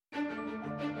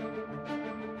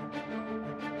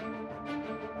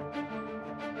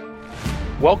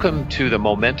Welcome to the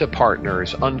Momenta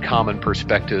Partners Uncommon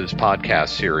Perspectives podcast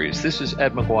series. This is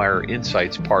Ed McGuire,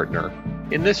 Insights Partner.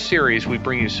 In this series, we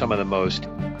bring you some of the most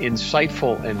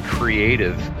insightful and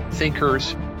creative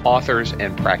thinkers, authors,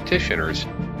 and practitioners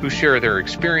who share their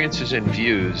experiences and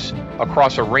views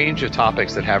across a range of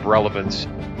topics that have relevance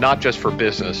not just for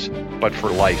business, but for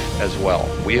life as well.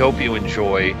 We hope you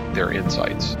enjoy their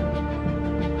insights.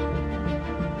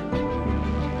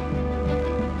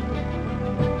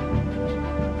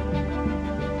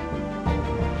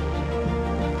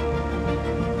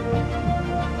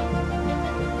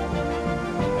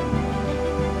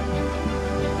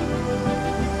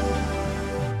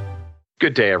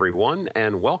 Good day, everyone,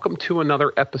 and welcome to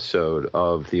another episode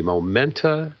of the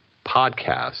Momenta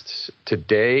Podcasts.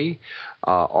 Today,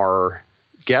 our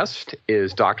guest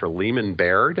is Dr. Leemon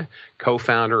Baird,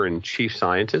 co-founder and chief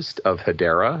scientist of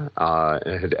Hedera,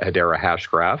 Hedera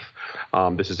Hashgraph.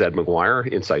 This is Ed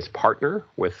McGuire, Insights Partner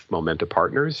with Momenta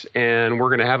Partners, and we're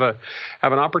going to have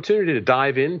an opportunity to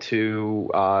dive into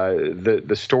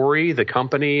the story, the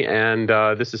company, and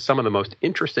this is some of the most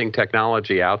interesting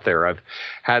technology out there. I've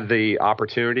had the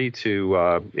opportunity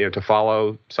to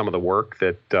follow some of the work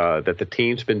that the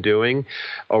team's been doing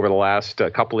over the last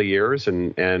couple of years,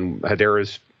 and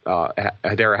Hedera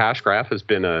Hashgraph has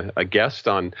been a guest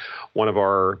on one of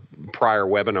our prior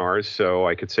webinars, so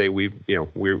I could say we've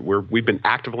been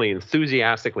actively,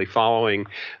 enthusiastically following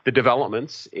the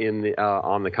developments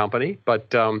on the company.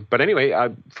 But anyway,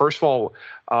 first of all,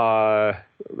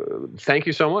 thank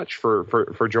you so much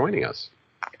for joining us.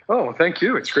 Oh, thank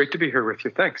you. It's great to be here with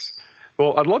you. Thanks.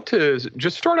 Well, I'd love to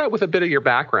just start out with a bit of your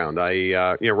background.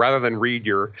 Rather than read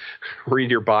your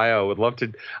bio, I'd love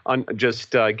to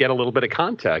just get a little bit of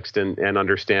context and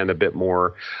understand a bit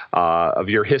more of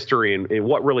your history and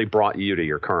what really brought you to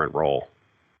your current role.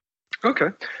 Okay.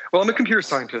 Well, I'm a computer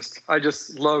scientist. I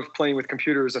just love playing with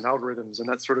computers and algorithms and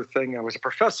that sort of thing. I was a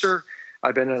professor.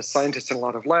 I've been a scientist in a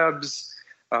lot of labs.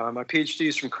 My PhD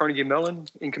is from Carnegie Mellon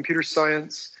in computer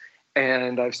science,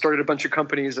 and I've started a bunch of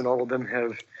companies, and all of them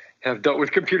have dealt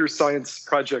with computer science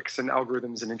projects and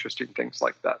algorithms and interesting things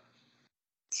like that.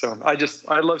 So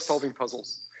I love solving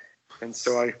puzzles. And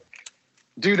so I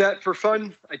do that for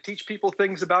fun. I teach people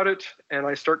things about it, and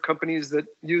I start companies that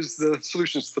use the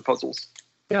solutions to the puzzles.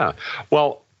 Yeah.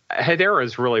 Well, Hedera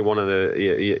is really one of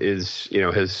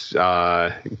has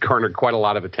garnered quite a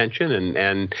lot of attention,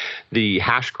 and the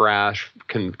Hashgraph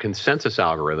consensus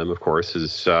algorithm, of course,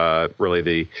 is really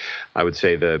the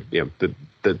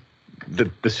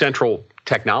central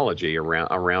technology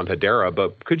around Hedera.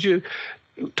 But could you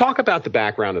talk about the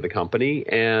background of the company,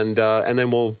 and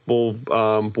then we'll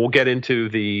get into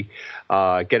the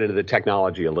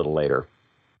technology a little later.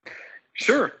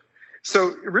 Sure.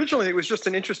 So originally it was just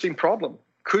an interesting problem.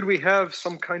 Could we have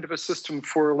some kind of a system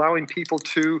for allowing people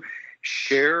to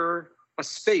share a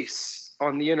space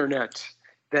on the internet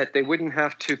that they wouldn't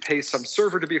have to pay some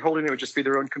server to be holding? It would just be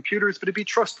their own computers, but it'd be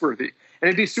trustworthy and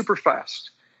it'd be super fast.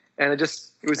 And it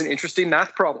was an interesting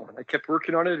math problem. I kept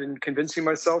working on it and convincing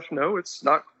myself, no, it's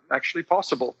not actually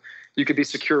possible. You could be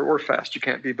secure or fast. You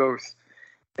can't be both.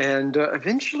 And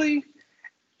eventually,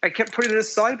 I kept putting it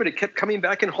aside, but it kept coming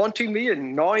back and haunting me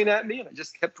and gnawing at me. And I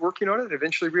just kept working on it. And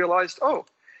eventually realized,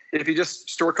 if you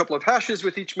just store a couple of hashes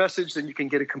with each message, then you can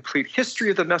get a complete history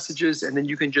of the messages. And then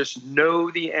you can just know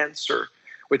the answer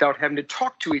without having to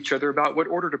talk to each other about what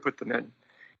order to put them in.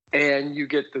 And you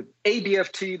get the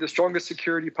ABFT, the strongest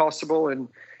security possible, and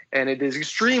it is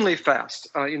extremely fast.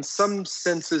 In some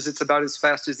senses, it's about as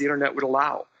fast as the internet would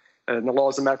allow, and the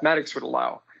laws of mathematics would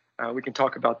allow. We can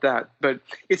talk about that. But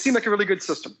it seemed like a really good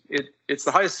system. It's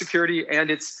the highest security,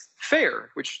 and it's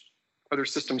fair, which other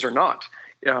systems are not.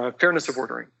 Fairness of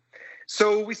ordering.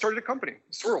 So we started a company,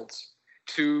 Swirlds,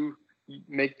 to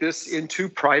make this into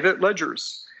private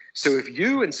ledgers. So if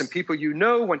you and some people you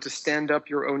know want to stand up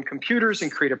your own computers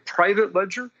and create a private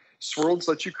ledger, Swirlds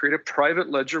lets you create a private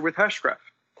ledger with Hashgraph.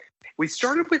 We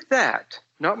started with that,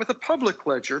 not with a public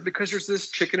ledger, because there's this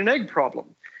chicken and egg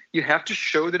problem. You have to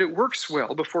show that it works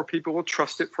well before people will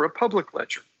trust it for a public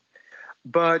ledger.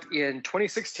 But in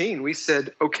 2016, we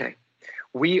said, okay,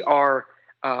 we are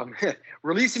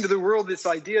releasing to the world this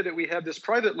idea that we have this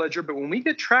private ledger, but when we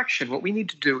get traction, what we need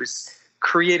to do is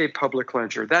create a public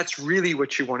ledger. That's really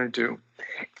what you want to do.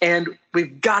 And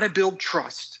we've got to build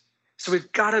trust. So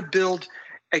we've got to build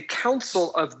a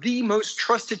council of the most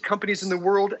trusted companies in the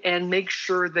world and make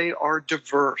sure they are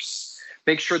diverse.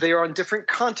 Make sure they are on different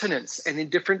continents and in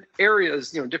different areas,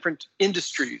 different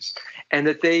industries, and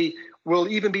that they will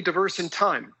even be diverse in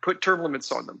time, put term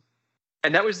limits on them.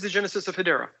 And that was the genesis of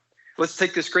Hedera. Let's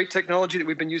take this great technology that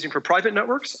we've been using for private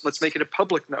networks. Let's make it a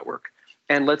public network.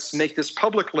 and let's make this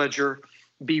public ledger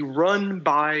be run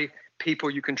by people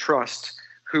you can trust,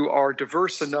 who are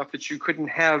diverse enough that you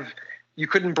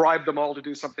couldn't bribe them all to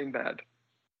do something bad.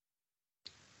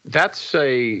 It's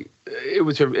a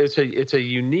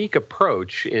unique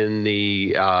approach in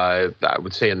the I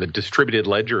would say in the distributed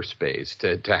ledger space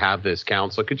to have this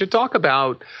council. Could you talk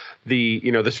about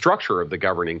the structure of the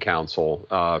governing council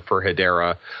for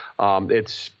Hedera?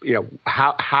 It's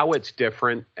how it's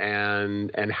different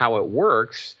and how it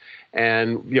works,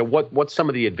 and what some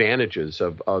of the advantages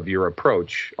of your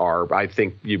approach are. I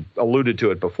think you alluded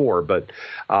to it before, but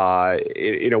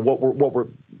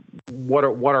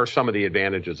what are some of the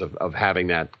advantages of having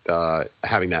that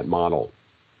model?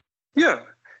 Yeah.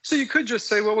 So you could just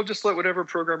say, well, we'll just let whatever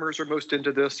programmers are most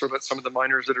into this, or let some of the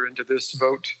miners that are into this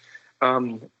vote,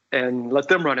 and let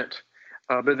them run it.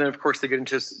 But then, of course, they get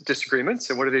into disagreements.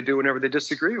 And what do they do whenever they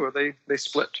disagree? Well, they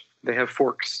split. They have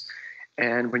forks.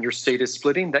 And when your state is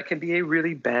splitting, that can be a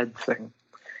really bad thing.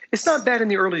 It's not bad in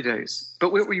the early days.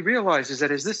 But what we realize is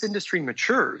that as this industry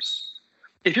matures,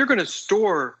 if you're going to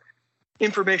store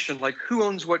information like who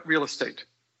owns what real estate,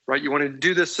 right? You want to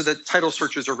do this so that title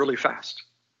searches are really fast.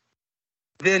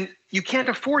 Then you can't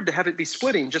afford to have it be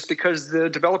splitting just because the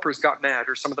developers got mad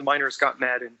or some of the miners got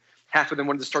mad and half of them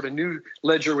wanted to start a new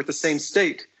ledger with the same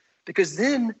state. Because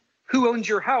then who owns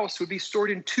your house would be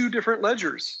stored in two different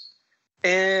ledgers.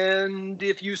 And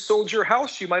if you sold your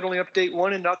house, you might only update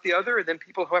one and not the other. And then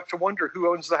people have to wonder who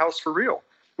owns the house for real.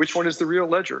 Which one is the real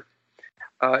ledger?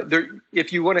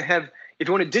 If you want to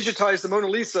digitize the Mona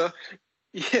Lisa,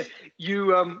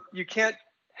 you can't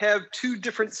have two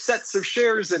different sets of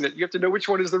shares in it. You have to know which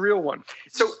one is the real one.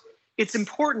 So it's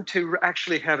important to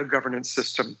actually have a governance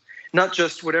system, not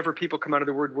just whatever people come out of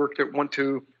the word work that want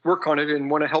to work on it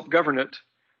and want to help govern it,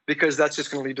 because that's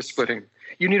just going to lead to splitting.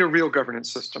 You need a real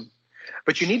governance system.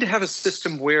 But you need to have a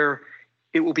system where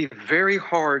it will be very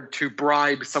hard to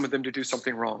bribe some of them to do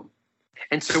something wrong.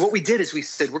 And so what we did is we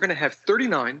said, we're going to have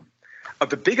 39 of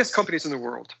the biggest companies in the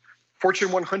world,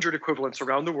 Fortune 100 equivalents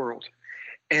around the world,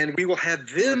 and we will have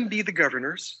them be the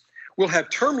governors. We'll have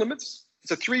term limits.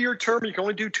 It's a 3-year term. You can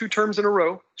only do 2 terms in a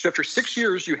row. So after 6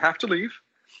 years, you have to leave,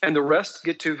 and the rest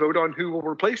get to vote on who will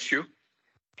replace you.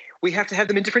 We have to have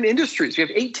them in different industries. We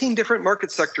have 18 different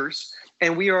market sectors,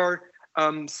 and we are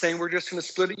saying we're just going to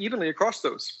split it evenly across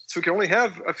those. So we can only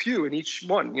have a few in each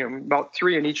one, about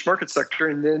 3 in each market sector,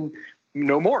 and then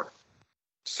no more.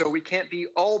 So we can't be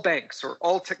all banks or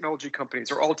all technology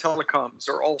companies or all telecoms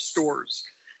or all stores.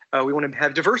 We want to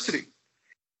have diversity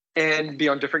and be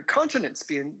on different continents,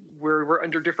 where we're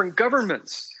under different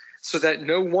governments, so that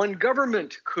no one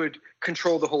government could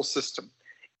control the whole system.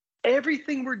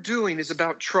 Everything we're doing is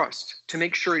about trust, to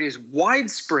make sure it is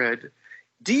widespread,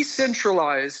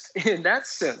 decentralized in that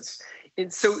sense.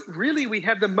 And so really we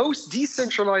have the most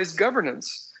decentralized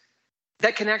governance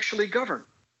that can actually govern.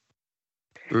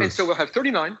 And so we'll have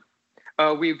 39.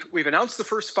 We've announced the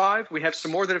first 5. We have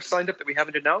some more that have signed up that we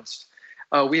haven't announced.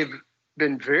 We have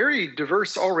been very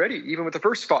diverse already, even with the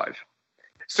first 5.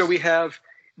 So we have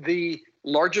the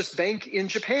largest bank in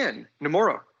Japan,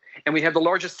 Nomura, and we have the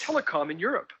largest telecom in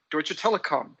Europe, Deutsche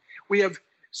Telekom. We have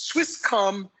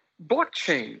Swisscom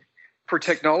blockchain for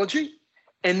technology,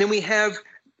 and then we have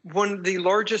one of the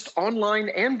largest online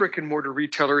and brick and mortar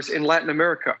retailers in Latin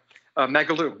America,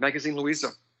 Magalu, Magazine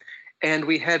Luiza. And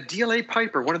we have DLA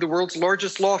Piper, one of the world's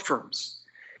largest law firms.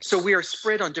 So we are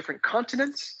spread on different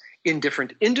continents, in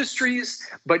different industries,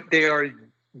 but they are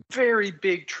very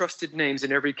big trusted names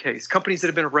in every case, companies that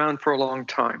have been around for a long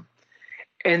time.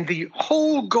 And the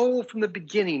whole goal from the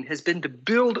beginning has been to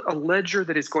build a ledger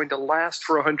that is going to last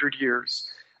for 100 years.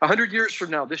 100 years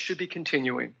from now, this should be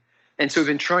continuing. And so we've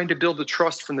been trying to build the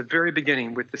trust from the very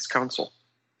beginning with this council.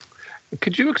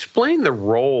 Could you explain the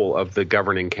role of the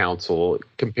governing council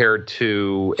compared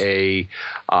to a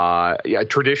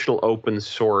traditional open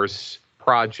source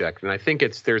project? And I think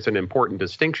there's an important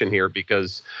distinction here,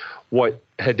 because what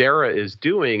Hedera is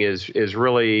doing is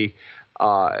really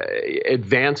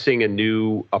advancing a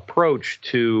new approach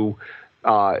to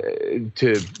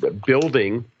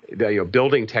building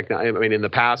technology. I mean, in the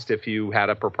past, if you had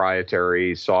a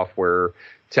proprietary software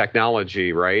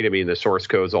technology, right? I mean, the source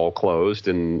code's all closed,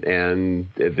 and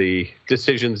the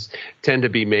decisions tend to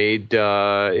be made,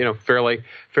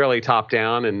 fairly top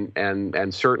down,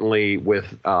 and certainly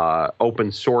with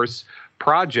open source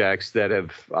projects that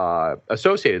have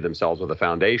associated themselves with a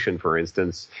foundation, for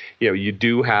instance, you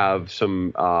do have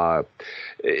somewhat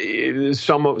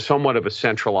of a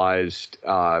centralized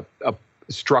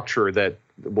structure that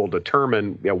will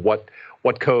determine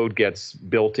what code gets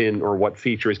built in or what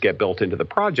features get built into the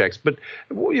projects. But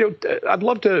I'd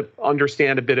love to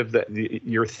understand a bit of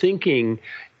your thinking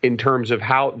in terms of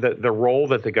how the role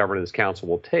that the Governance Council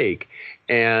will take,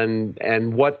 and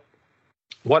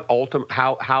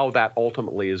how that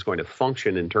ultimately is going to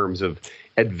function in terms of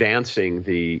advancing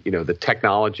the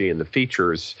technology and the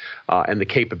features and the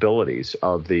capabilities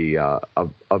of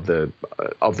the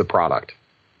product.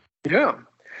 Yeah.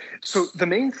 So the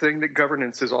main thing that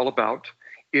governance is all about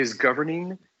is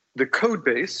governing the code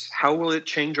base. How will it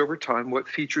change over time? What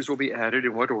features will be added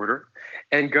in what order?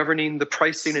 And governing the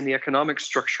pricing and the economic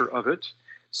structure of it.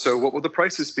 So what will the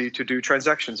prices be to do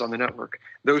transactions on the network?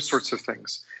 Those sorts of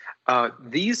things.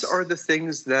 These are the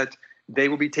things that they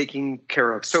will be taking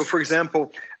care of. So, for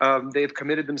example, they've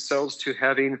committed themselves to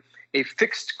having a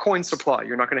fixed coin supply.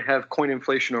 You're not going to have coin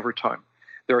inflation over time.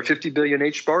 There are 50 billion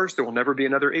H bars. There will never be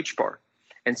another H bar.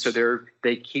 And so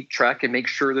they keep track and make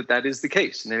sure that that is the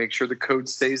case, and they make sure the code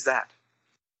stays that.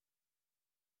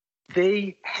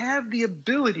 They have the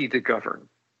ability to govern.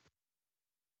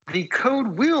 The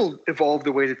code will evolve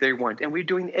the way that they want, and we're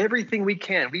doing everything we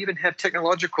can. We even have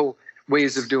technological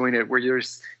ways of doing it where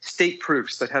there's state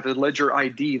proofs that have a ledger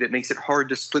ID that makes it hard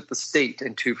to split the state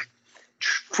and to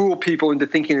fool people into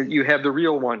thinking that you have the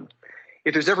real one.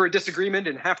 If there's ever a disagreement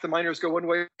and half the miners go one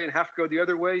way and half go the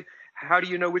other way, how do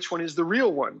you know which one is the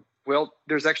real one? Well,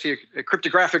 there's actually a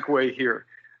cryptographic way here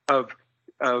of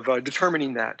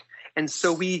determining that. And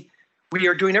so we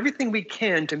are doing everything we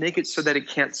can to make it so that it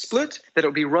can't split, that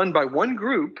it'll be run by one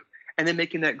group, and then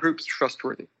making that group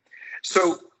trustworthy.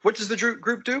 So what does the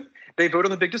group do? They vote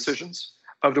on the big decisions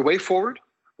of the way forward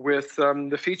with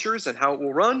the features and how it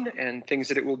will run and things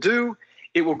that it will do.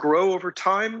 It will grow over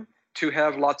time to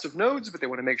have lots of nodes, but they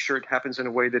want to make sure it happens in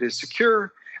a way that is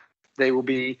secure. They will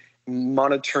be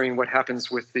monitoring what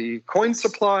happens with the coin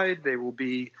supply. They will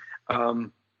be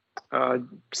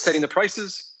setting the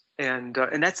prices, and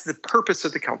that's the purpose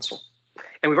of the council.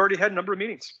 And we've already had a number of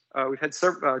meetings. We've had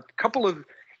a couple of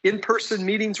in-person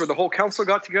meetings where the whole council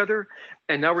got together,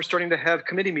 and now we're starting to have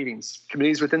committees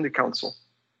within the council.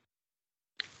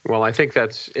 Well, I think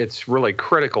it's really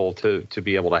critical to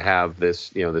be able to have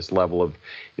this level of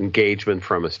engagement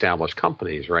from established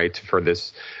companies, right? For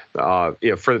this,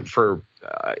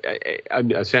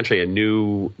 essentially a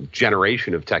new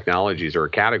generation of technologies or a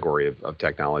category of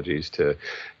technologies to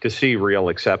see real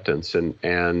acceptance, and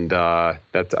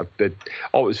it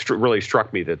always really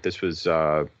struck me that this was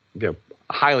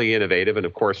highly innovative, and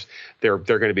of course they're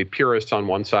going to be purists on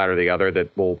one side or the other that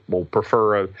will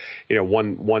prefer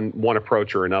one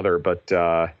approach or another. But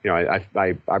I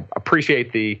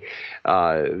appreciate the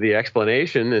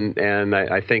explanation, and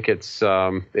I think it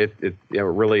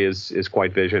really is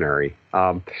quite visionary.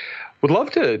 Would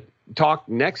love to talk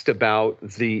next about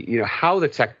how the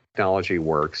technology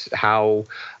works, how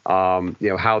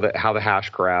the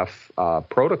Hashgraph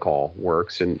protocol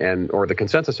works, and or the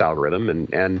consensus algorithm,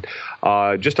 and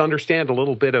just understand a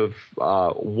little bit of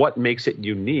what makes it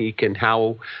unique and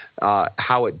how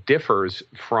it differs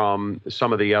from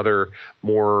some of the other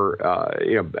more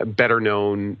better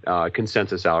known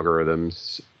consensus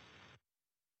algorithms.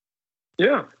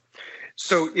 Yeah,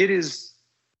 so it is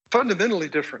fundamentally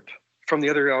different from the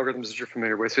other algorithms that you're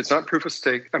familiar with. It's not proof of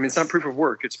stake. I mean, it's not proof of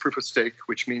work. It's proof of stake,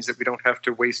 which means that we don't have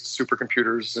to waste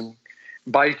supercomputers and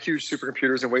buy huge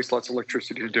supercomputers and waste lots of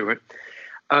electricity to do it.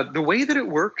 The way that it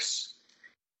works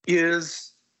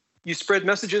is you spread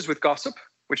messages with gossip,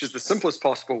 which is the simplest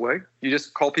possible way. You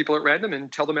just call people at random and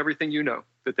tell them everything you know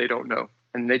that they don't know.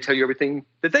 And they tell you everything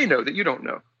that they know that you don't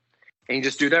know. And you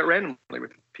just do that randomly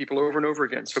with people over and over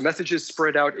again. So messages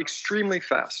spread out extremely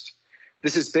fast.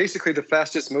 This is basically the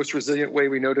fastest, most resilient way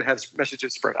we know to have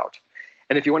messages spread out.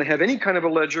 And if you want to have any kind of a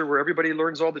ledger where everybody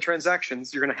learns all the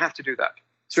transactions, you're going to have to do that.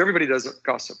 So everybody does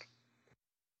gossip.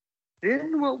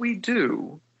 Then what we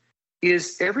do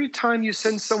is every time you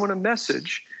send someone a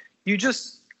message, you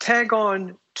just tag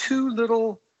on two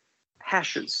little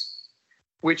hashes,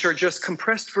 which are just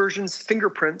compressed versions,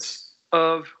 fingerprints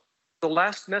of the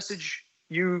last message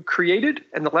you created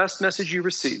and the last message you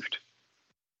received.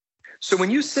 So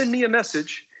when you send me a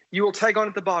message, you will tag on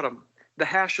at the bottom the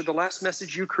hash of the last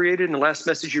message you created and the last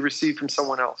message you received from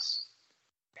someone else.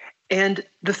 And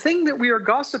the thing that we are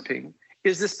gossiping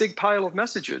is this big pile of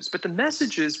messages. But the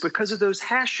messages, because of those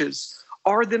hashes,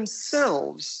 are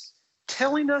themselves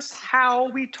telling us how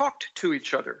we talked to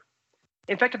each other.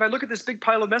 In fact, if I look at this big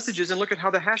pile of messages and look at how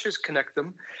the hashes connect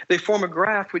them, they form a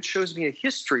graph which shows me a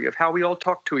history of how we all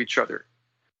talk to each other.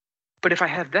 But if I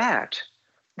have that,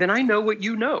 then I know what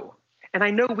you know. And I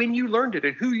know when you learned it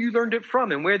and who you learned it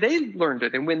from and where they learned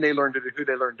it and when they learned it and who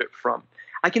they learned it from.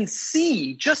 I can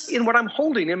see, just in what I'm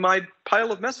holding in my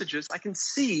pile of messages, I can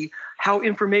see how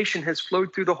information has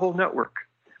flowed through the whole network.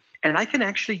 And I can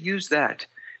actually use that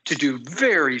to do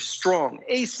very strong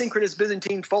asynchronous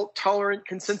Byzantine fault-tolerant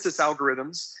consensus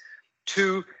algorithms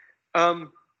to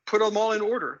put them all in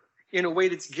order in a way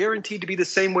that's guaranteed to be the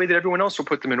same way that everyone else will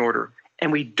put them in order.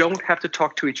 And we don't have to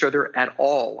talk to each other at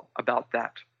all about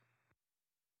that.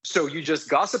 So you just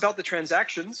gossip about the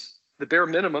transactions, the bare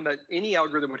minimum that any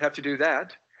algorithm would have to do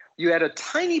that. You add a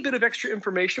tiny bit of extra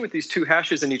information with these 2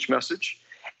 hashes in each message.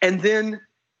 And then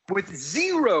with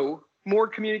 0 more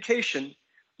communication,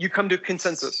 you come to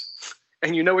consensus.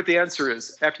 And you know what the answer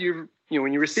is. After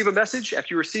when you receive a message,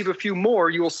 after you receive a few more,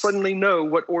 you will suddenly know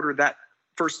what order that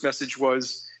first message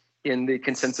was in the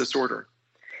consensus order.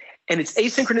 And it's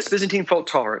asynchronous Byzantine fault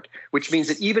tolerant, which means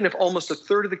that even if almost a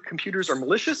third of the computers are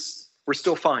malicious, we're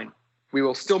still fine. We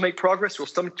will still make progress. We'll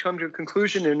still come to a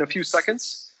conclusion in a few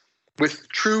seconds with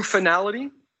true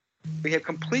finality. We have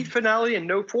complete finality and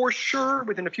know for sure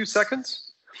within a few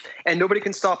seconds. And nobody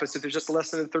can stop us if there's just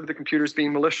less than a third of the computers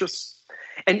being malicious.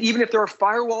 And even if there are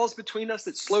firewalls between us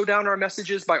that slow down our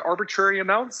messages by arbitrary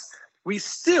amounts, we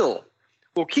still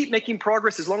will keep making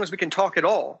progress as long as we can talk at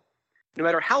all, no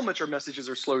matter how much our messages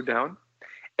are slowed down.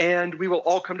 And we will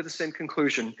all come to the same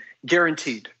conclusion,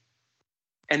 guaranteed.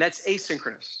 And that's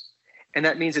asynchronous. And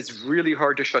that means it's really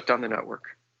hard to shut down the network.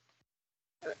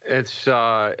 It's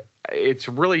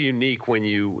really unique when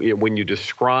you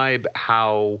describe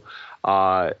how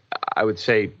I would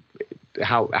say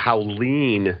how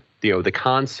lean the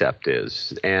concept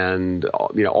is, and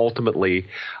ultimately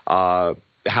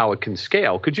how it can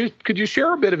scale. Could you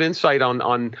share a bit of insight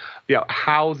on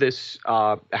how this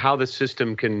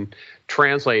system can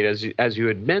translate, as you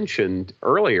had mentioned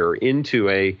earlier, into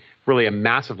a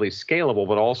massively scalable,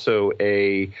 but also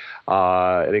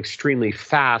an extremely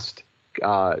fast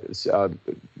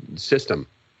system?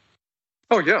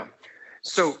 Oh yeah.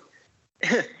 So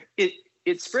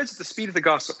it spreads at the speed of the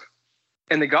gossip,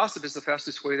 and the gossip is the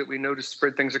fastest way that we know to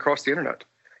spread things across the internet.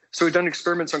 So we've done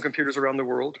experiments on computers around the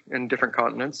world in different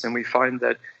continents, and we find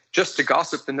that just to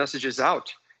gossip the messages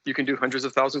out, you can do hundreds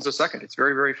of thousands a second. It's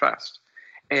very, very fast.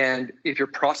 And if you're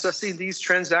processing these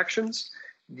transactions,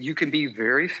 you can be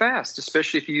very fast,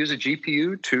 especially if you use a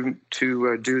GPU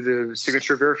to do the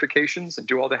signature verifications and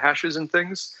do all the hashes and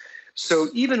things. So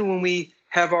even when we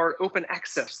have our open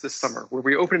access this summer, where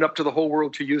we open it up to the whole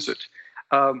world to use it,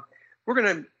 we're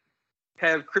going to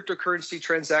have cryptocurrency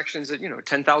transactions at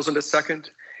 10,000 a second.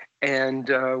 And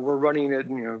we're running at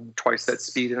twice that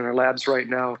speed in our labs right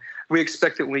now. We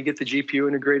expect that when we get the GPU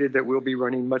integrated, that we'll be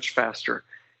running much faster.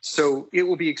 So it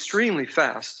will be extremely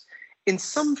fast. In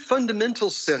some fundamental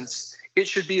sense, it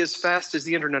should be as fast as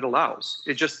the internet allows.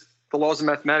 The laws of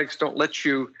mathematics don't let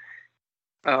you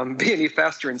be any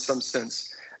faster in some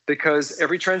sense, because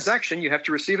every transaction, you have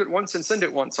to receive it once and send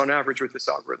it once on average with this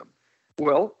algorithm.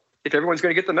 Well, if everyone's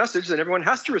going to get the message, then everyone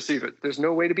has to receive it. There's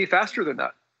no way to be faster than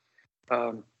that.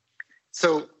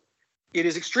 So it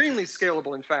is extremely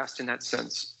scalable and fast in that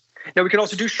sense. Now, we can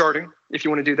also do sharding if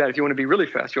you want to do that. If you want to be really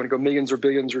fast, you want to go millions or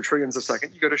billions or trillions a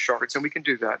second, you go to shards, and we can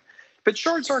do that. But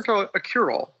shards aren't a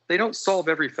cure-all. They don't solve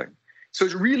everything. So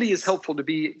it really is helpful to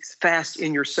be fast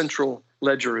in your central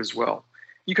ledger as well.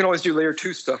 You can always do layer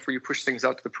 2 stuff where you push things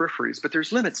out to the peripheries, but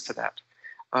there's limits to that.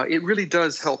 It really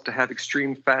does help to have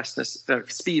extreme fastness,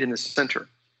 speed in the center.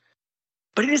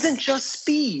 But it isn't just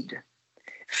speed.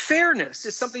 Fairness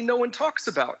is something no one talks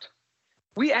about.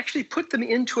 We actually put them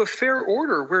into a fair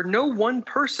order where no one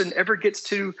person ever gets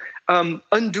to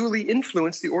unduly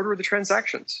influence the order of the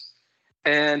transactions.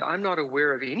 And I'm not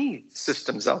aware of any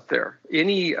systems out there,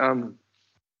 any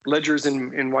ledgers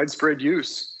in widespread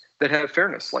use that have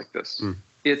fairness like this.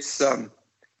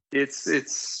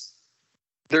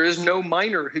 There is no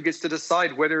miner who gets to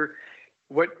decide what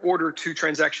order 2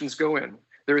 transactions go in.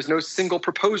 There is no single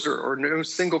proposer or no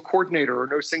single coordinator or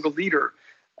no single leader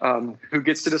who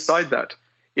gets to decide that.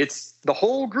 It's the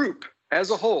whole group as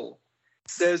a whole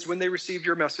says when they received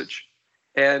your message.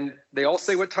 And they all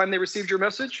say what time they received your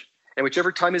message. And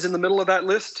whichever time is in the middle of that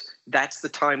list, that's the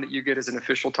time that you get as an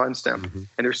official timestamp. Mm-hmm.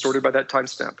 And they're sorted by that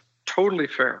timestamp. Totally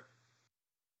fair.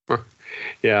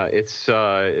 Yeah, it's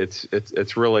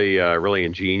really really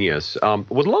ingenious.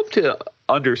 Would love to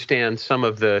understand some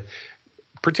of the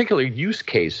particular use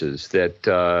cases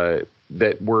that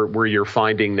that where you're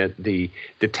finding that the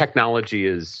technology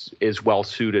is well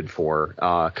suited for,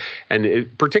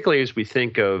 particularly as we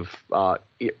think of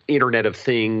Internet of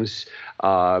Things,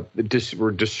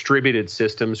 distributed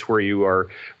systems where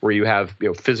you have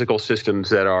physical systems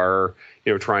that are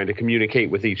trying to communicate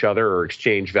with each other or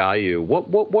exchange value.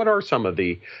 What are some of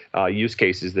the use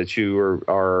cases that you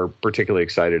are particularly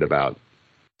excited about?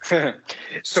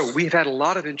 So we've had a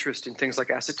lot of interest in things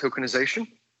like asset tokenization,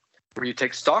 where you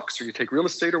take stocks or you take real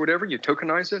estate or whatever, you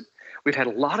tokenize it. We've had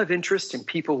a lot of interest in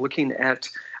people looking at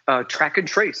track and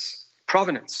trace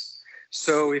provenance.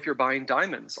 So if you're buying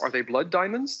diamonds, are they blood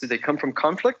diamonds? Did they come from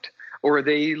conflict, or are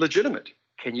they legitimate?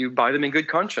 Can you buy them in good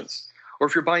conscience? Or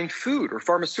if you're buying food or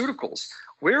pharmaceuticals,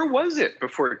 where was it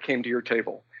before it came to your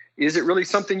table? Is it really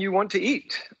something you want to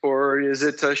eat? Or is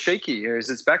it shaky? Or is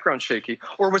its background shaky?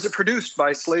 Or was it produced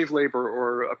by slave labor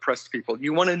or oppressed people?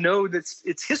 You want to know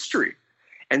its history.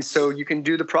 And so you can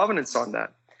do the provenance on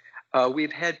that.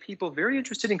 We've had people very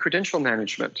interested in credential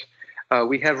management.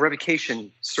 We have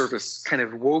revocation service kind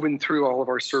of woven through all of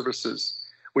our services,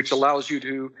 which allows you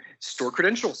to store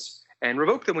credentials and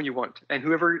revoke them when you want. And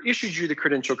whoever issues you the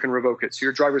credential can revoke it. So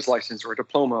your driver's license or a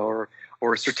diploma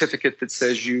or a certificate that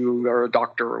says you are a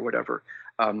doctor or whatever.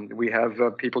 We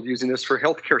have people using this for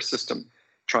healthcare system,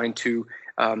 trying to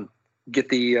get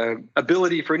the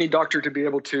ability for any doctor to be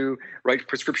able to write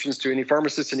prescriptions to any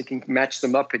pharmacist, and you can match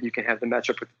them up, and you can have them match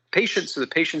up with patients so the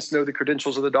patients know the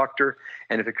credentials of the doctor.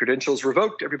 And if a credential is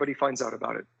revoked, everybody finds out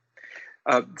about it.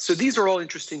 So these are all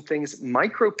interesting things.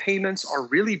 Micropayments are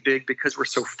really big because we're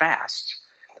so fast.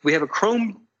 We have a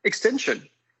Chrome extension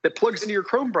that plugs into your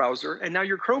Chrome browser, and now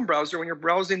your Chrome browser, when you're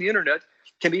browsing the internet,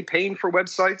 can be paying for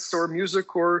websites or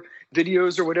music or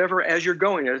videos or whatever as you're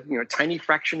going, a tiny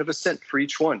fraction of a cent for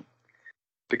each one.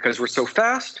 Because we're so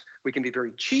fast, we can be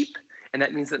very cheap, and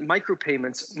that means that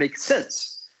micropayments make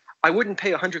sense. I wouldn't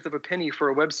pay 1/100th of a penny for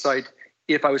a website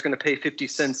if I was going to pay 50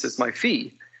 cents as my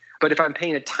fee. But if I'm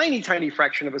paying a tiny, tiny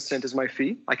fraction of a cent as my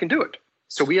fee, I can do it.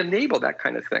 So we enable that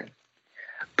kind of thing.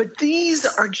 But these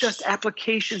are just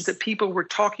applications that people were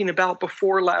talking about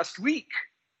before last week.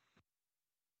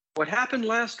 What happened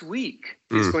last week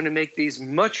is going to make these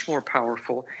much more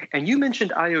powerful. And you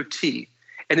mentioned IoT.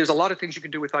 And there's a lot of things you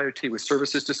can do with IoT, with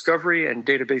services discovery and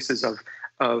databases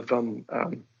of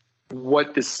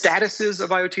what the status is of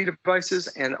IoT devices,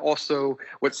 and also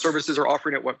what services are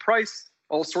offering at what price.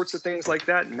 All sorts of things like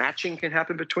that. Matching can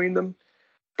happen between them.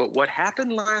 But what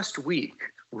happened last week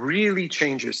really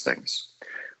changes things.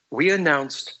 We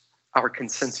announced our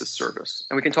consensus service,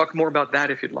 and we can talk more about that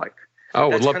if you'd like. Oh,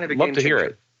 would love to hear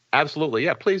it. Absolutely,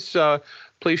 yeah. Please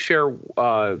share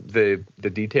the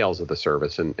details of the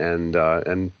service and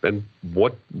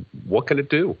what can it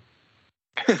do.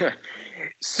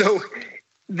 So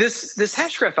this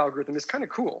Hashgraph algorithm is kind of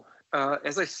cool.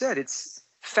 As I said, it's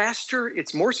faster,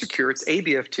 it's more secure, it's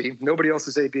ABFT. Nobody else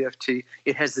is ABFT.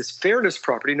 It has this fairness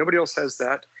property. Nobody else has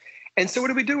that. And so what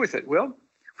do we do with it? Well,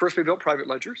 first we built private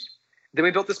ledgers. Then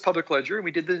we built this public ledger, and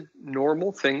we did the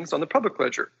normal things on the public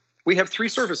ledger. We have 3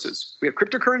 services. We have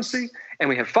cryptocurrency, and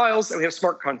we have files, and we have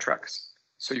smart contracts.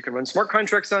 So you can run smart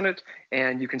contracts on it,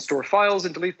 and you can store files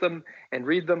and delete them and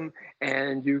read them,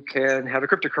 and you can have a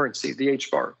cryptocurrency, the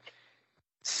HBAR.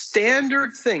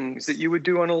 Standard things that you would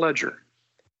do on a ledger.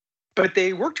 But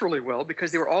they worked really well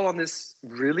because they were all on this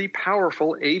really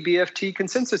powerful ABFT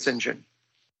consensus engine.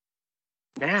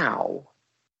 Now,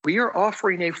 we are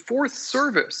offering a 4th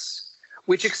service,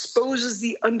 which exposes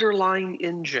the underlying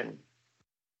engine.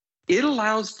 It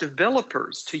allows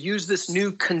developers to use this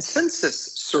new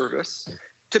consensus service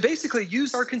to basically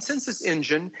use our consensus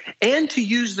engine and to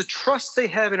use the trust they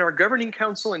have in our governing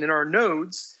council and in our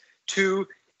nodes to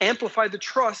amplify the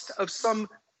trust of some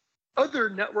other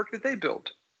network that they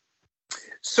build.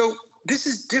 So this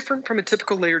is different from a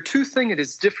typical layer 2 thing. It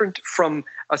is different from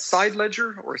a side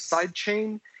ledger or a side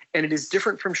chain, and it is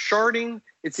different from sharding.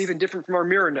 It's even different from our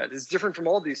mirror net. It's different from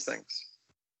all these things.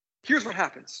 Here's what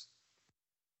happens.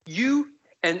 You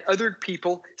and other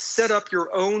people set up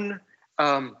your own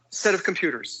set of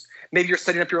computers. Maybe you're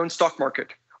setting up your own stock market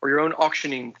or your own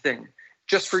auctioning thing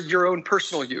just for your own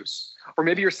personal use. Or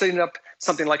maybe you're setting up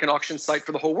something like an auction site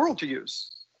for the whole world to use.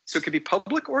 So it could be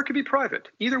public or it could be private.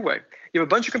 Either way, you have a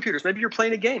bunch of computers. Maybe you're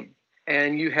playing a game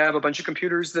and you have a bunch of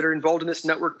computers that are involved in this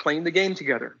network playing the game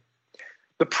together.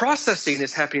 The processing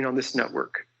is happening on this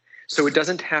network, so it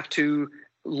doesn't have to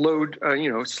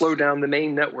slow down the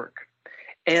main network.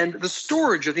 And the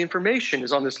storage of the information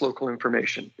is on this local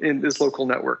information in this local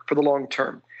network for the long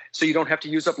term. So you don't have to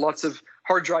use up lots of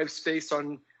hard drive space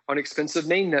on expensive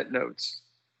mainnet nodes.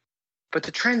 But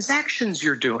the transactions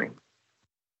you're doing,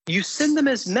 you send them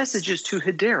as messages to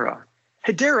Hedera,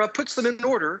 Hedera puts them in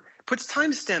order, puts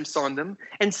timestamps on them,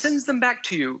 and sends them back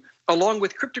to you, along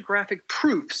with cryptographic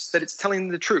proofs that it's telling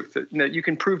the truth, that you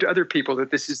can prove to other people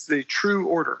that this is the true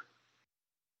order.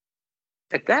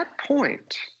 At that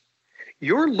point,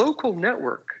 your local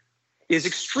network is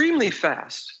extremely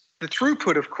fast. The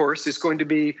throughput, of course, is going to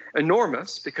be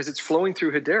enormous because it's flowing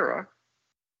through Hedera.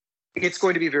 It's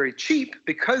going to be very cheap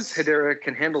because Hedera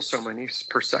can handle so many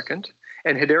per second.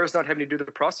 And Hedera is not having to do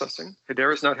the processing.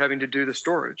 Hedera is not having to do the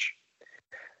storage.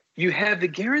 You have the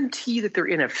guarantee that they're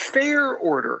in a fair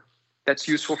order that's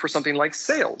useful for something like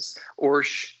sales or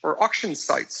auction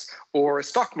sites or a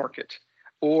stock market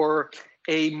or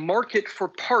a market for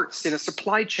parts in a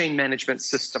supply chain management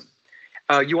system.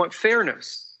 You want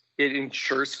fairness. It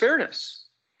ensures fairness.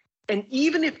 And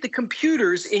even if the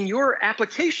computers in your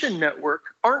application network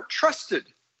aren't trusted,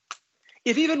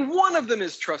 if even one of them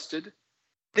is trusted,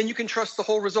 then you can trust the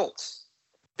whole results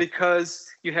because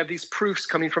you have these proofs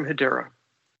coming from Hedera.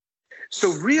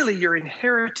 So really, you're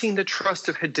inheriting the trust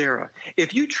of Hedera.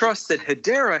 If you trust that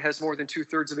Hedera has more than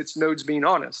 2/3 of its nodes being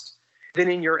honest, then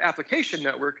in your application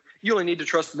network, you only need to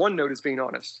trust one node as being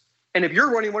honest. And if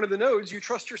you're running one of the nodes, you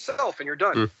trust yourself and you're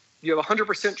done. You have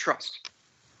 100% trust.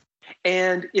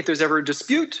 And if there's ever a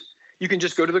dispute, you can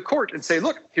just go to the court and say,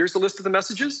 look, here's the list of the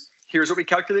messages. Here's what we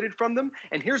calculated from them.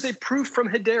 And here's a proof from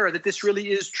Hedera that this really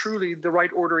is truly the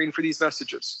right ordering for these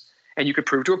messages. And you could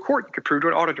prove to a court. You could prove to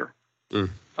an auditor. Go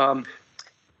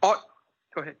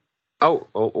ahead. Oh,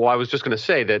 well, I was just going to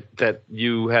say that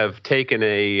you have taken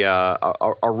a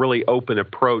really open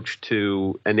approach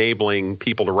to enabling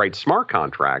people to write smart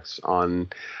contracts on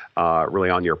really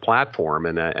on your platform,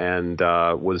 and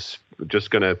was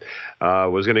just going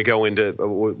to go into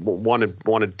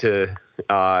wanted to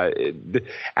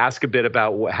ask a bit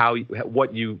about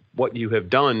what you have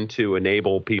done to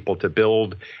enable people to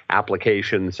build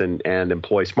applications and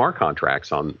employ smart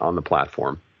contracts on the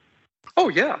platform. Oh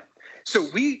yeah, so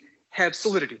we have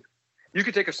Solidity. You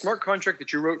could take a smart contract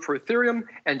that you wrote for Ethereum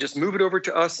and just move it over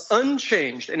to us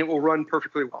unchanged, and it will run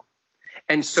perfectly well.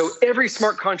 And so every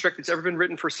smart contract that's ever been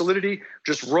written for Solidity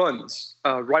just runs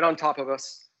right on top of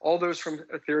us. All those from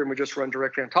Ethereum would just run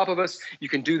directly on top of us. You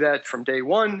can do that from day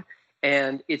one,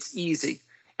 and it's easy.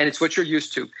 And it's what you're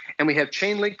used to. And we have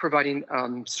Chainlink providing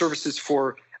services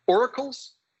for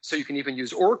oracles, so you can even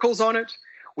use oracles on it.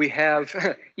 We have,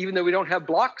 even though we don't have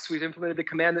blocks, we've implemented the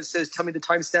command that says, tell me the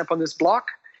timestamp on this block.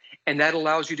 And that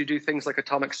allows you to do things like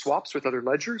atomic swaps with other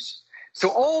ledgers. So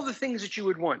all the things that you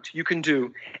would want, you can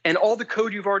do. And all the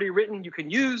code you've already written, you can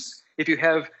use. If you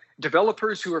have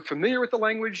developers who are familiar with the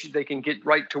language, they can get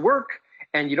right to work.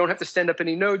 And you don't have to stand up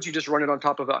any nodes. You just run it on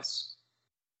top of us.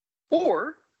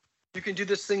 Or you can do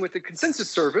this thing with the consensus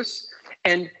service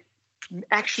and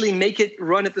actually make it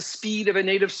run at the speed of a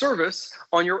native service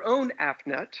on your own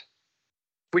AppNet,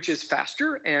 which is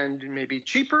faster and maybe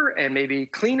cheaper and maybe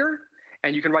cleaner.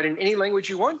 And you can write in any language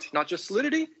you want, not just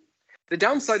Solidity. The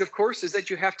downside, of course, is that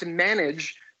you have to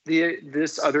manage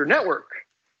this other network.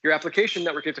 Your application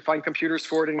network, you have to find computers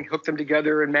for it and hook them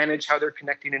together and manage how they're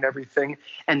connecting and everything.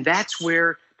 And that's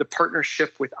where the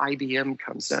partnership with IBM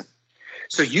comes in.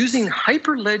 So using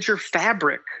Hyperledger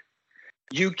Fabric,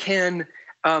 you can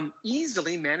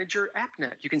easily manage your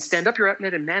AppNet. You can stand up your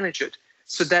AppNet and manage it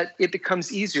so that it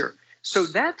becomes easier. So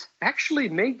that actually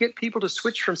may get people to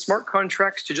switch from smart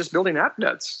contracts to just building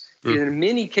AppNets in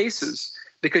many cases,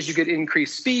 because you get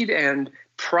increased speed and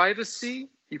privacy.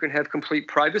 You can have complete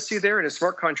privacy there. In a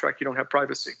smart contract, you don't have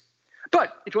privacy.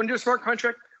 But if you want to do a smart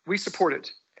contract, we support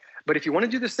it. But if you want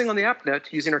to do this thing on the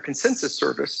AppNet using our consensus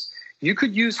service, you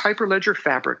could use Hyperledger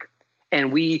Fabric.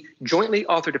 And we jointly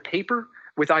authored a paper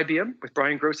with IBM, with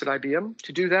Brian Gross at IBM,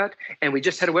 to do that. And we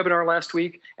just had a webinar last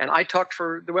week, and I talked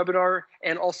for the webinar,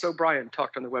 and also Brian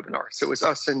talked on the webinar. So it was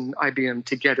us and IBM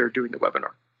together doing the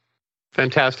webinar.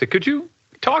 Fantastic. Could you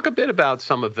talk a bit about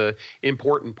some of the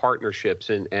important partnerships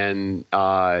and some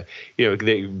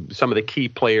of the key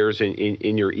players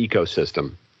in your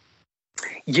ecosystem?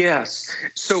 Yes.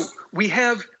 So we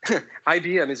have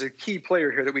IBM is a key player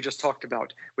here that we just talked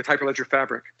about with Hyperledger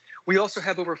Fabric. We also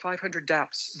have over 500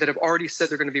 dApps that have already said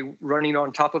they're going to be running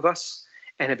on top of us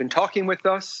and have been talking with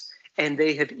us. And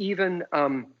they have even,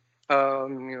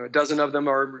 a dozen of them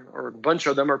or a bunch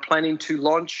of them are planning to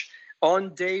launch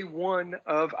on day one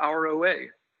of our OA.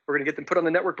 We're going to get them put on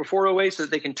the network before OA so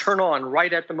that they can turn on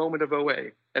right at the moment of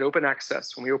OA at open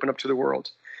access when we open up to the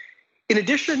world. In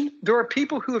addition, there are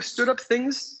people who have stood up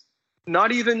things,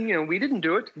 not even, we didn't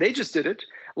do it, they just did it,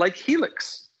 like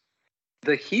Helix.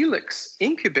 The Helix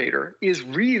incubator is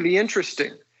really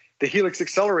interesting, the Helix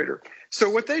accelerator. So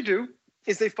what they do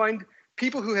is they find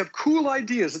people who have cool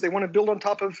ideas that they want to build on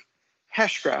top of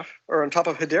Hashgraph or on top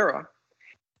of Hedera,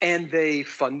 and they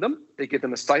fund them. They give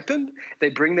them a stipend. They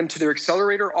bring them to their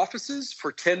accelerator offices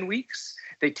for 10 weeks.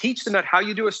 They teach them about how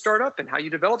you do a startup and how you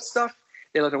develop stuff.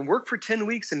 They let them work for 10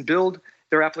 weeks and build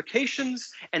their applications.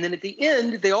 And then at the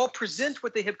end, they all present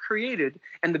what they have created.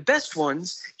 And the best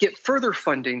ones get further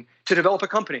funding to develop a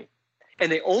company.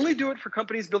 And they only do it for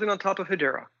companies building on top of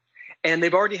Hedera. And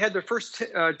they've already had their first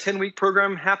 10-week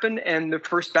program happen, and the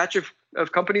first batch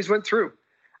of companies went through.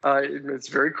 It's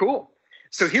very cool.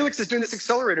 So Helix is doing this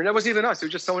accelerator, and that wasn't even us. It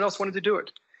was just someone else wanted to do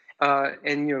it.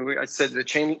 And I said the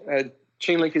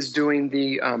Chainlink is doing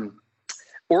the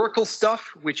Oracle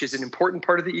stuff, which is an important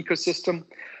part of the ecosystem.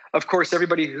 Of course,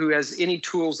 everybody who has any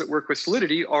tools that work with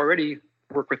Solidity already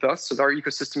work with us, so our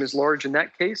ecosystem is large in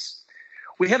that case.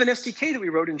 We have an SDK that we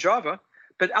wrote in Java,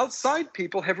 but outside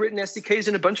people have written SDKs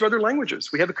in a bunch of other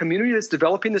languages. We have a community that's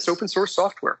developing this open source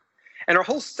software. And our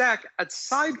whole stack,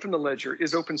 aside from the ledger,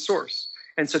 is open source.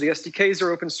 And so the SDKs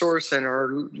are open source, and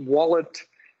our wallet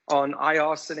on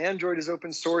iOS and Android is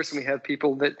open source, and we have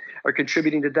people that are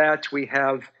contributing to that. We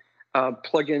have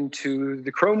plug-in to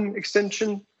the Chrome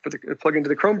extension, for the plug-in to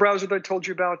the Chrome browser that I told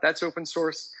you about. That's open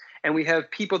source. And we have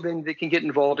people then that can get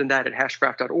involved in that at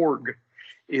hashgraph.org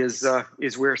is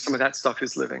where some of that stuff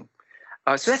is living.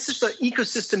 So that's just the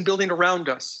ecosystem building around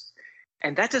us.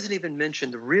 And that doesn't even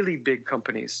mention the really big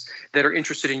companies that are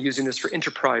interested in using this for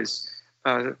enterprise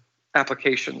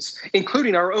applications,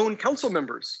 including our own council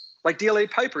members, like DLA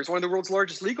Piper is one of the world's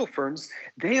largest legal firms.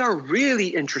 They are really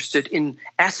interested in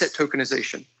asset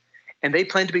tokenization, and they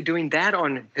plan to be doing that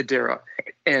on Hedera.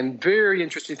 And very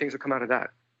interesting things will come out of that.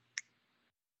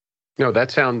 No,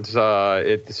 that sounds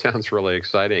it sounds really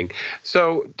exciting.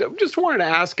 So, just wanted to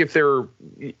ask if there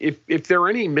are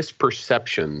any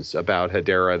misperceptions about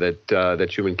Hedera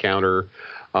that you encounter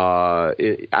out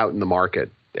in the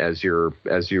market as you're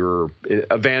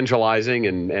evangelizing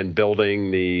and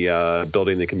building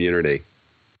the community.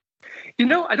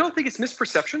 I don't think it's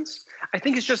misperceptions. I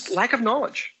think it's just lack of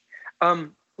knowledge.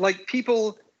 Like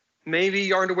people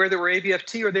maybe aren't aware that we're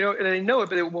ABFT, or they know it,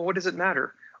 but what does it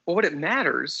matter? Well, what it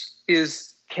matters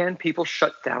is, can people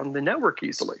shut down the network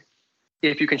easily?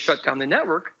 If you can shut down the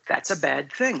network, that's a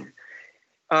bad thing.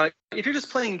 If you're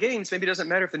just playing games, maybe it doesn't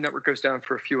matter if the network goes down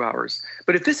for a few hours.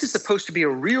 But if this is supposed to be a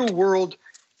real world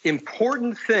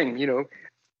important thing,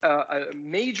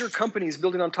 major companies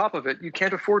building on top of it, you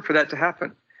can't afford for that to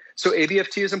happen. So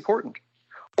ABFT is important.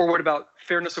 Or what about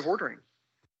fairness of ordering?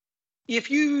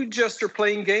 If you just are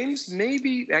playing games,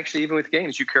 maybe actually even with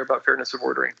games, you care about fairness of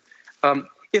ordering.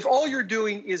 If all you're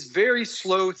doing is very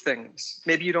slow things,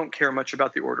 maybe you don't care much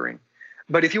about the ordering.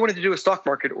 But if you wanted to do a stock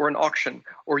market or an auction,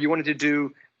 or you wanted to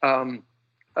do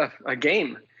a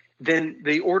game, then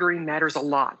the ordering matters a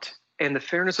lot. And the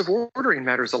fairness of ordering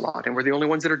matters a lot. And we're the only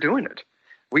ones that are doing it.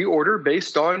 We order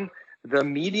based on the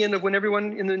median of when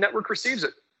everyone in the network receives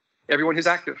it, everyone who's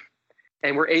active.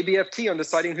 And we're ABFT on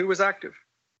deciding who was active.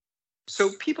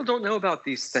 So people don't know about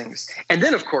these things. And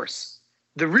then, of course,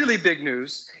 the really big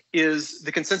news is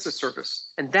the consensus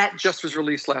service. And that just was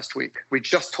released last week. We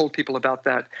just told people about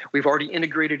that. We've already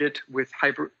integrated it with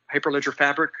Hyperledger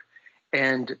Fabric.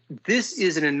 And this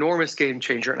is an enormous game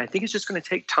changer. And I think it's just going to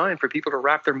take time for people to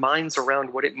wrap their minds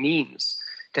around what it means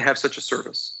to have such a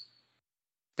service.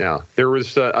 Yeah, there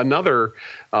was another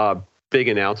big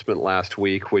announcement last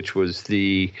week, which was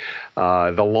the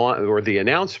launch or the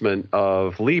announcement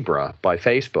of Libra by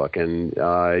Facebook, and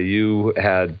you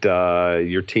had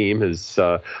your team has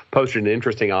posted an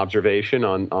interesting observation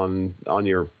on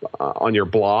your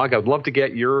blog. I'd love to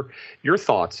get your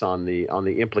thoughts on the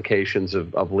implications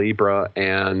of Libra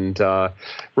and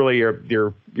really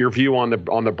your view on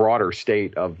the broader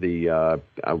state of the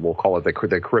we'll call it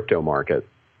the crypto market.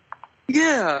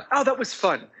 Yeah, that was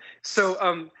fun.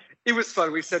 So. It was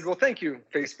fun. We said, well, thank you,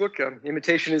 Facebook.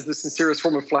 Imitation is the sincerest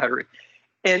form of flattery.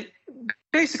 And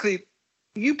basically,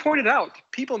 you pointed out,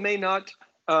 people may not,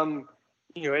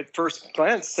 at first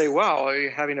glance say, wow,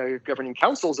 having a governing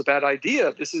council is a bad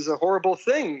idea. This is a horrible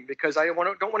thing because I don't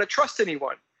want to trust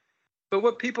anyone. But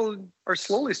what people are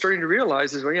slowly starting to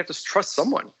realize is, well, you have to trust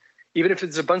someone. Even if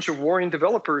it's a bunch of warring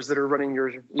developers that are running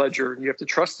your ledger, you have to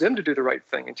trust them to do the right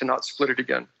thing and to not split it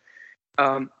again.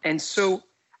 And so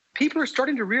people are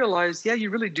starting to realize, yeah, you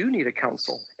really do need a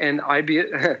council. And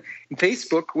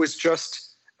Facebook was just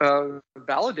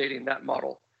validating that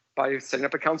model by setting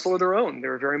up a council of their own. They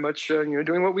were very much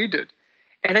doing what we did.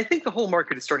 And I think the whole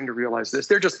market is starting to realize this.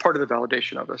 They're just part of the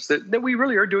validation of us, that we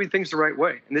really are doing things the right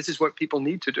way. And this is what people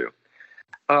need to do.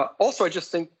 Also, I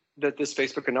just think that this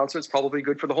Facebook announcement is probably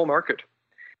good for the whole market.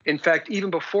 In fact, even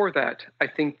before that, I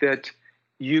think that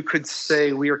you could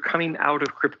say we are coming out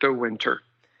of crypto winter.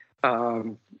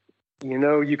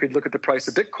 You could look at the price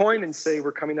of Bitcoin and say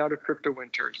we're coming out of crypto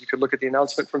winter. You could look at the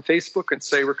announcement from Facebook and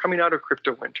say we're coming out of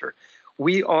crypto winter.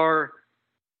 We are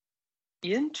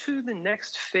into the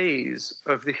next phase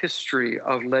of the history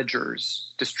of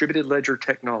ledgers, distributed ledger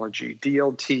technology,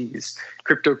 DLTs,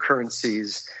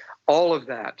 cryptocurrencies, all of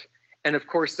that. And of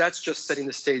course, that's just setting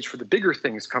the stage for the bigger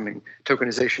things coming,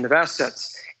 tokenization of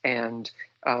assets and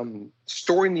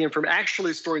storing the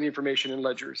information in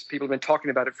ledgers. People have been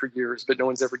talking about it for years, but no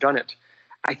one's ever done it.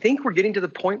 I think we're getting to the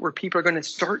point where people are going to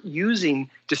start using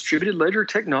distributed ledger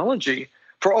technology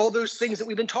for all those things that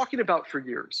we've been talking about for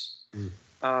years.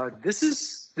 This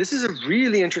is a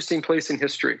really interesting place in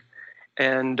history.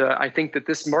 And I think that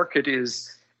this market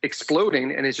is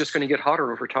exploding and is just going to get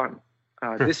hotter over time.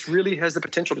 This really has the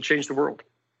potential to change the world.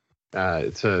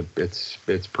 It's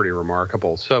pretty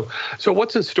remarkable. So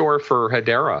what's in store for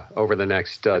Hedera over the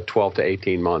next 12 to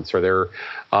 18 months? Are there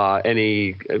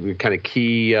any kind of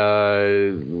key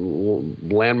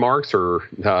landmarks or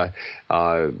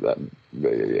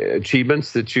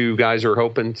achievements that you guys are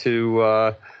hoping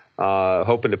to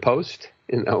post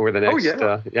over the next?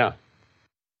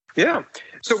 Yeah.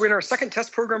 So we're in our second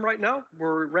test program right now.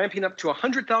 We're ramping up to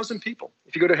 100,000 people.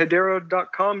 If you go to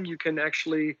Hedera.com, you can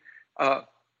actually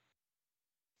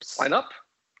sign up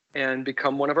and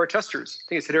become one of our testers. I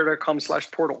think it's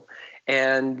Hedera.com/portal.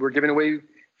 And we're giving away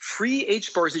free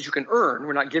HBARs that you can earn.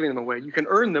 We're not giving them away. You can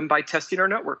earn them by testing our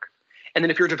network. And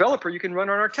then if you're a developer, you can run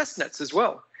on our test nets as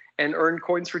well and earn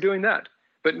coins for doing that.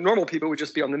 But normal people would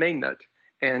just be on the main net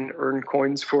and earn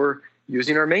coins for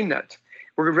using our main net.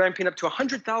 We're ramping up to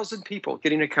 100,000 people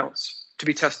getting accounts to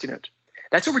be testing it.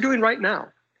 That's what we're doing right now.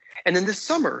 And then this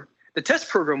summer, the test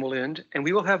program will end and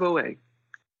we will have OA.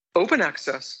 Open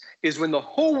access is when the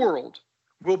whole world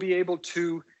will be able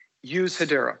to use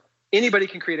Hedera. Anybody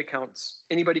can create accounts.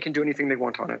 Anybody can do anything they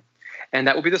want on it. And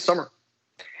that will be this summer.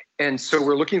 And so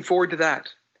we're looking forward to that.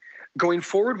 Going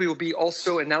forward, we will be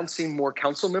also announcing more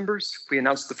council members. We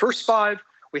announced the first 5.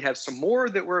 We have some more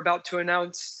that we're about to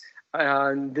announce.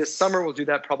 This summer, we'll do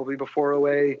that probably before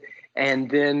OA. And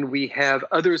then we have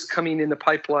others coming in the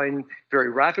pipeline very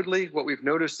rapidly. What we've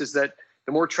noticed is that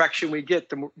the more traction we get,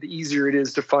 the easier it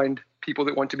is to find people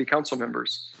that want to be council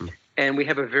members. And we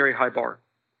have a very high bar.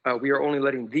 We are only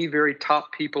letting the very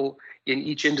top people in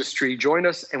each industry join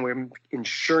us, and we're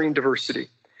ensuring diversity.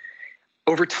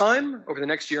 Over time, over the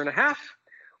next year and a half,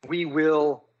 we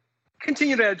will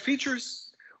continue to add features.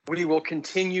 We will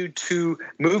continue to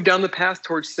move down the path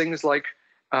towards things like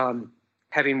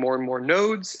having more and more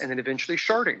nodes and then eventually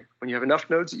sharding. When you have enough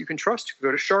nodes that you can trust, you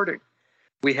can go to sharding.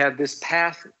 We have this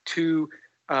path to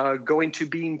going to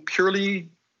being purely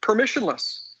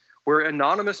permissionless, where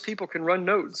anonymous people can run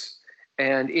nodes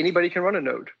and anybody can run a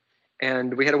node.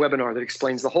 And we had a webinar that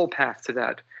explains the whole path to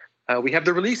that. We have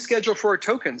the release schedule for our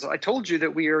tokens. I told you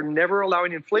that we are never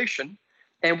allowing inflation,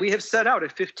 and we have set out a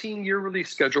 15-year release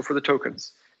schedule for the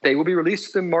tokens. They will be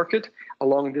released to the market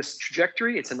along this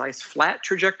trajectory. It's a nice flat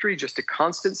trajectory, just a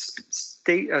constant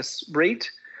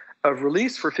rate of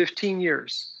release for 15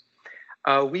 years.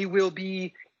 We will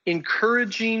be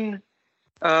encouraging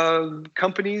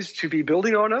companies to be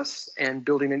building on us and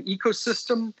building an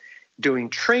ecosystem, doing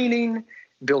training,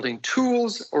 building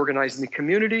tools, organizing the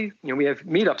community. We have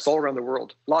meetups all around the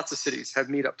world. Lots of cities have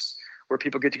meetups where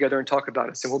people get together and talk about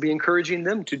us. And we'll be encouraging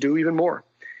them to do even more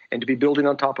and to be building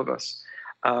on top of us.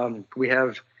 We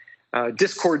have a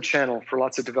Discord channel for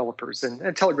lots of developers and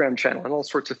a Telegram channel and all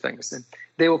sorts of things. And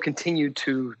they will continue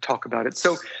to talk about it.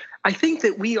 So I think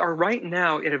that we are right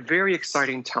now at a very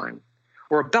exciting time.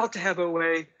 We're about to have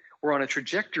OA. We're on a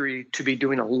trajectory to be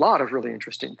doing a lot of really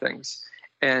interesting things.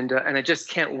 And I just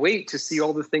can't wait to see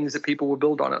all the things that people will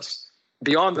build on us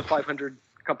beyond the 500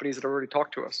 companies that have already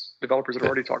talked to us, developers that have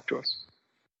already talked to us.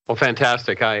 Well,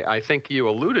 fantastic. I think you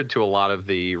alluded to a lot of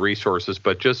the resources,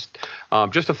 but just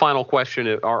a final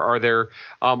question: Are there,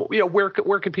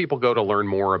 where can people go to learn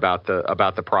more about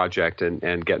the project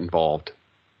and get involved?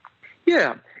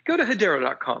 Yeah, go to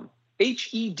Hedera.com,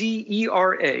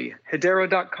 Hedera,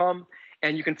 Hedera.com,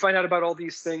 and you can find out about all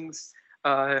these things.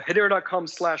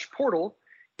 Hedera.com/portal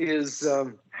is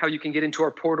how you can get into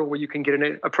our portal, where you can get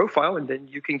a profile, and then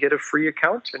you can get a free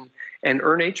account and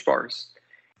earn HBARs.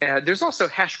 There's also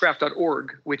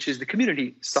hashgraph.org, which is the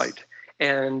community site.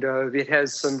 And it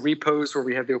has some repos where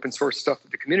we have the open source stuff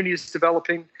that the community is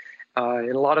developing.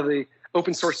 And a lot of the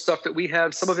open source stuff that we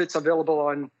have, some of it's available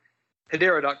on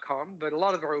Hedera.com, but a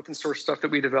lot of our open source stuff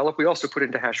that we develop, we also put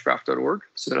into hashgraph.org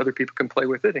so that other people can play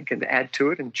with it and can add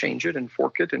to it and change it and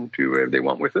fork it and do whatever they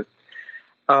want with it.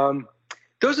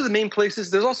 Those are the main places.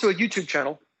 There's also a YouTube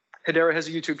channel. Hedera has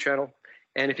a YouTube channel.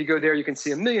 And if you go there, you can see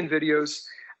a million videos.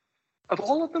 Of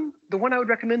all of them, the one I would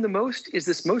recommend the most is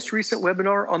this most recent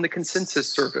webinar on the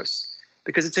consensus service,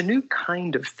 because it's a new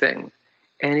kind of thing.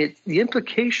 And the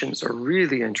implications are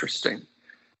really interesting,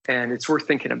 and it's worth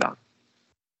thinking about.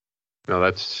 No,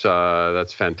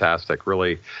 that's fantastic.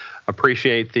 Really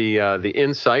appreciate the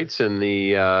insights and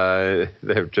the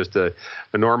just an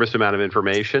enormous amount of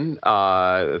information.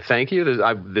 Thank you.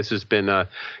 This has been a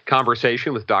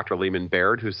conversation with Dr. Leemon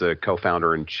Baird, who's the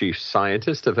co-founder and chief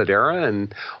scientist of Hedera.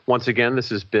 And once again, this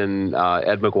has been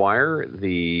Ed McGuire,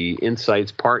 the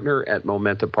insights partner at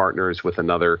Momenta Partners, with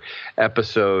another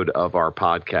episode of our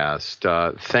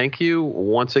podcast. Thank you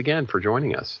once again for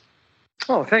joining us.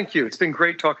 Oh, thank you. It's been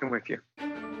great talking with you.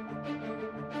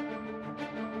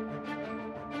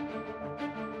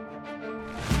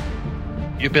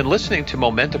 You've been listening to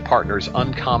Momenta Partners'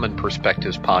 Uncommon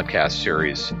Perspectives podcast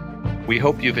series. We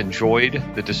hope you've enjoyed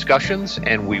the discussions,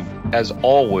 and we, as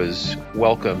always,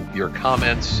 welcome your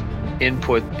comments,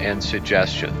 input, and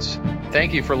suggestions.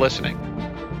 Thank you for listening.